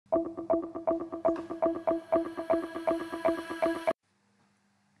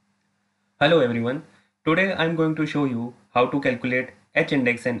Hello everyone. Today I'm going to show you how to calculate H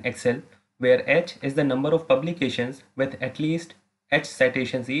index in Excel, where H is the number of publications with at least H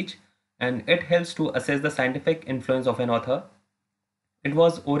citations each, and it helps to assess the scientific influence of an author. It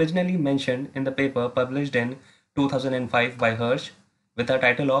was originally mentioned in the paper published in 2005 by Hirsch with the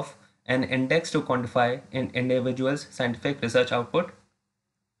title of An Index to Quantify an Individual's Scientific Research Output.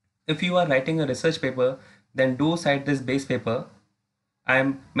 If you are writing a research paper, then do cite this base paper. I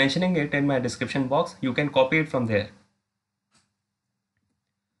am mentioning it in my description box. You can copy it from there.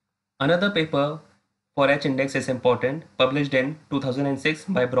 Another paper for H index is important, published in 2006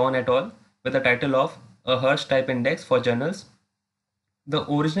 by Braun et al. With the title of A Hirsch Type Index for Journals.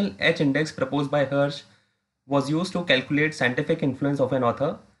 The original H index proposed by Hirsch was used to calculate scientific influence of an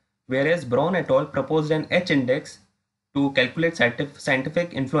author, whereas Braun et al. Proposed an H index to calculate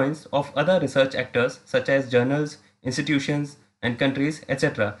scientific influence of other research actors such as journals, institutions, and countries,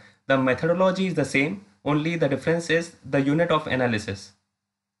 etc. The methodology is the same, only the difference is the unit of analysis.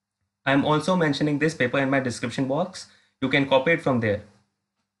 I am also mentioning this paper in my description box. You can copy it from there.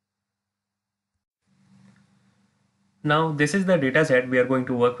 Now this is the dataset we are going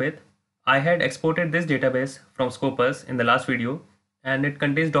to work with. I had exported this database from Scopus in the last video, and it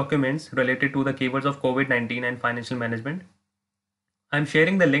contains documents related to the keywords of COVID-19 and financial management. I'm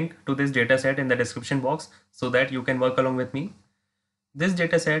sharing the link to this dataset in the description box so that you can work along with me. This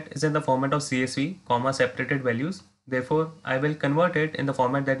dataset is in the format of CSV, separated values. Therefore, I will convert it in the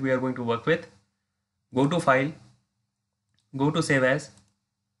format that we are going to work with. Go to File, go to Save As.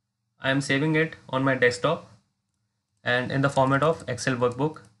 I am saving it on my desktop and in the format of Excel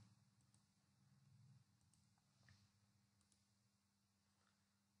workbook.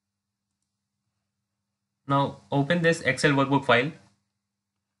 Now open this Excel workbook file.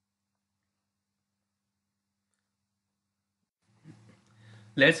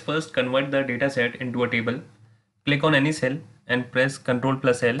 Let's first convert the dataset into a table. Click on any cell and press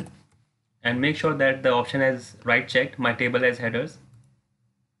Ctrl+L and make sure that the option has right checked, my table as headers.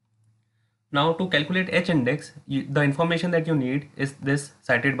 Now to calculate H index, the information that you need is this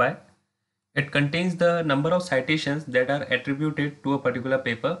cited by. It contains the number of citations that are attributed to a particular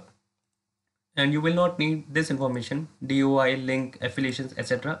paper, and you will not need this information, DOI, link, affiliations,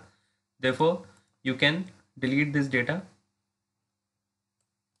 etc. Therefore, you can delete this data.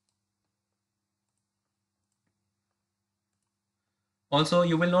 Also,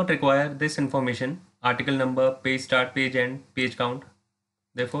 you will not require this information, article number, page start, page end, page count.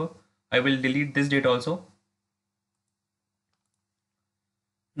 Therefore, I will delete this data also.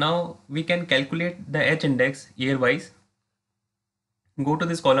 Now we can calculate the H index year wise. Go to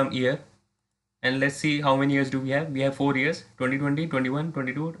this column year and let's see how many years do we have. We have 4 years, 2020, 21,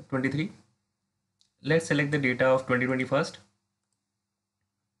 22, 23. Let's select the data of 2020 first.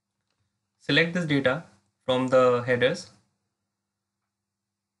 Select this data from the headers.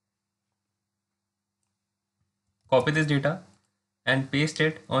 Copy this data and paste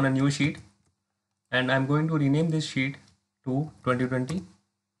it on a new sheet. And I'm going to rename this sheet to 2020.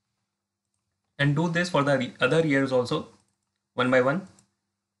 And do this for the other years also, one by one.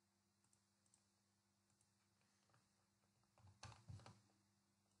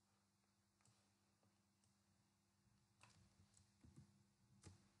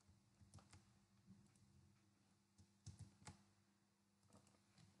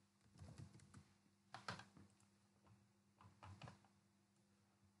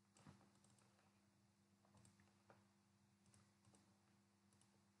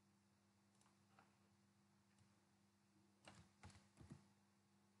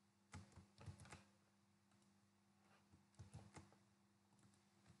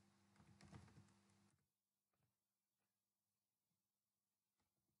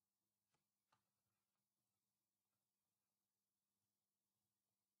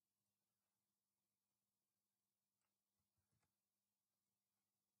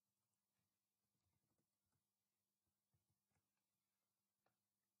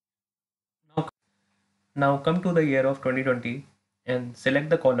 Now, now come to the year of 2020 and select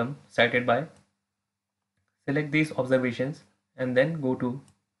the column cited by. Select these observations and then go to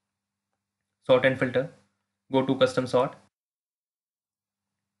sort and filter. Go to custom sort.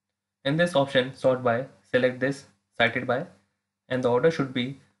 In this option sort by, select this cited by and the order should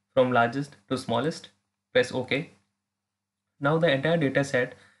be from largest to smallest. Press OK. Now the entire data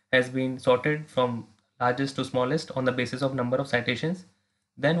set has been sorted from largest to smallest on the basis of number of citations.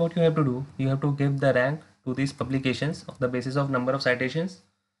 Then what you have to do, you have to give the rank to these publications on the basis of number of citations.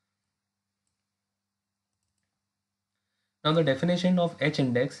 Now the definition of H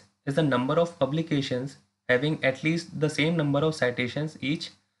index is the number of publications having at least the same number of citations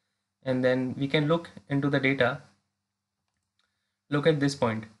each. and then we can look into the data. Look at this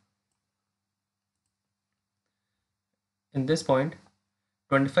point. In this point,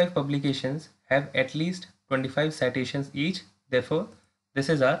 25 publications have at least 25 citations each. Therefore, this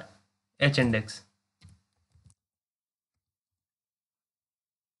is our H index.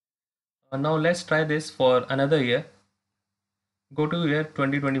 Now let's try this for another year. Go to year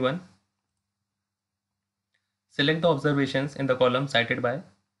 2021. Select the observations in the column cited by.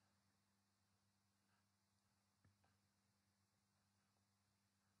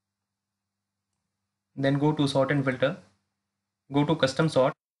 Then go to sort and filter. Go to custom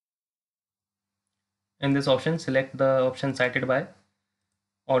sort. In this option, select the option cited by.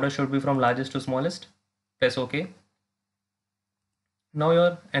 Order should be from largest to smallest. Press OK. Now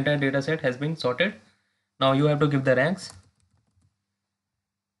your entire dataset has been sorted. Now you have to give the ranks.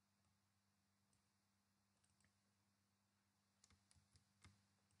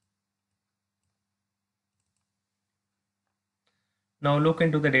 Now look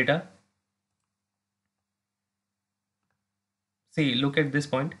into the data. See, look at this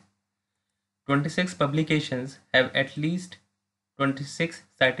point. 26 publications have at least 26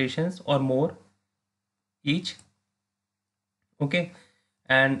 citations or more each. Okay,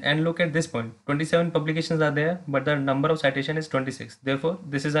 and look at this point. 27 publications are there, but the number of citation is 26. Therefore,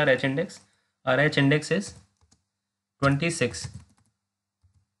 this is our H index. Our H index is 26.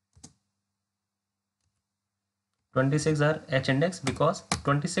 26 are H index because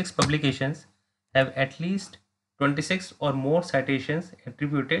 26 publications have at least 26 or more citations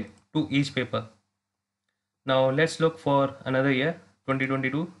attributed to each paper. Now let's look for another year,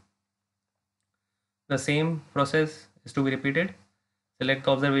 2022. The same process is to be repeated. Select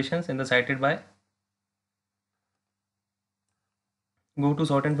the observations in the cited by. Go to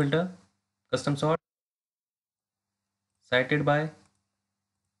sort and filter, custom sort, cited by,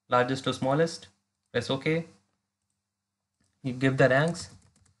 largest to smallest. Press OK. You give the ranks.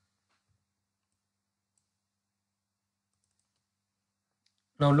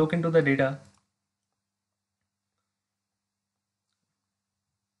 Now look into the data.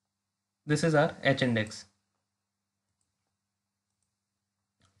 This is our H index.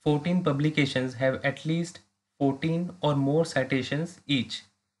 14 publications have at least 14 or more citations each.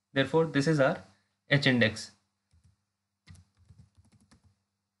 Therefore, this is our H index.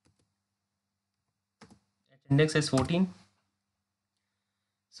 H index is 14.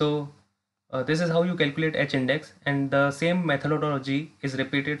 So this is how you calculate H index, and the same methodology is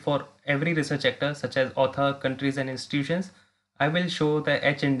repeated for every research actor such as author, countries and institutions. I will show the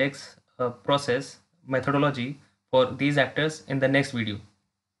H index process methodology for these actors in the next video.